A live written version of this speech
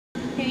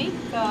Here you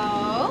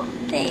go.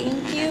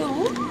 Thank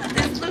you.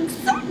 This looks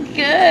so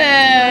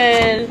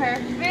good.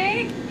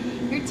 Perfect.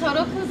 Your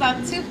total comes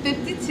out to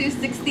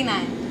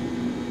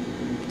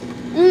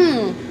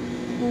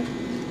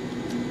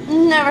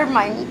 $52.69. Never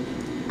mind.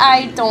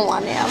 I don't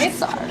want it. I'm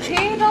sorry.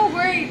 Okay, don't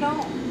worry.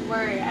 Don't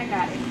worry. I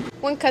got it.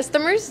 When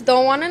customers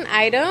don't want an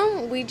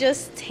item, we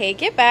just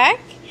take it back.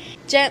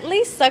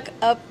 Gently suck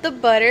up the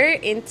butter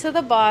into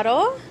the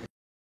bottle.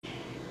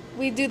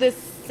 We do the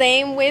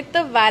same with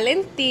the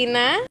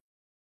Valentina.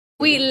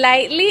 We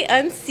lightly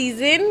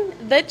unseason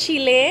the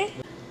chile.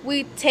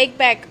 We take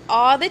back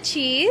all the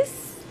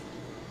cheese.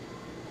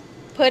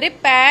 Put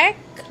it back.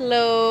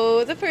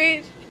 Close the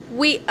fridge.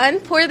 We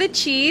unpour the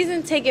cheese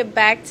and take it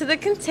back to the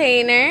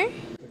container.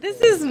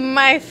 This is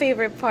my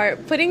favorite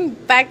part, putting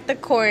back the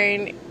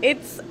corn.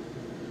 It's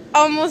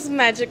almost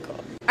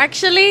magical.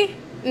 Actually,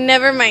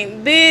 never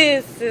mind.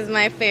 This is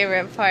my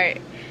favorite part.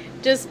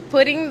 Just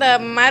putting the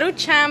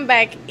Maruchan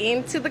back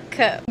into the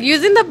cup.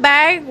 Using the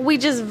bag, we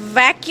just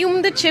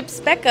vacuum the chips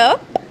back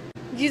up.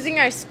 Using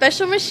our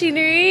special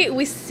machinery,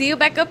 we seal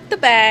back up the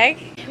bag.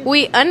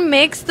 We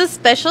unmix the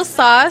special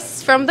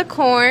sauce from the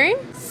corn,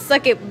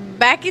 suck it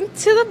back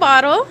into the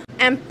bottle,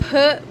 and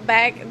put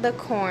back the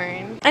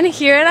corn. And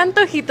here at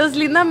Antojitos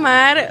Linda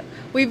Mar,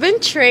 we've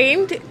been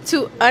trained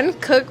to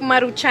uncook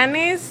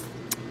Maruchanes,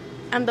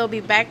 and they'll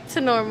be back to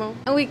normal.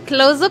 And we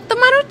close up the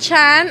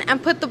Maruchan and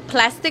put the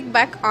plastic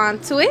back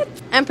onto it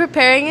and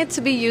preparing it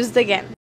to be used again.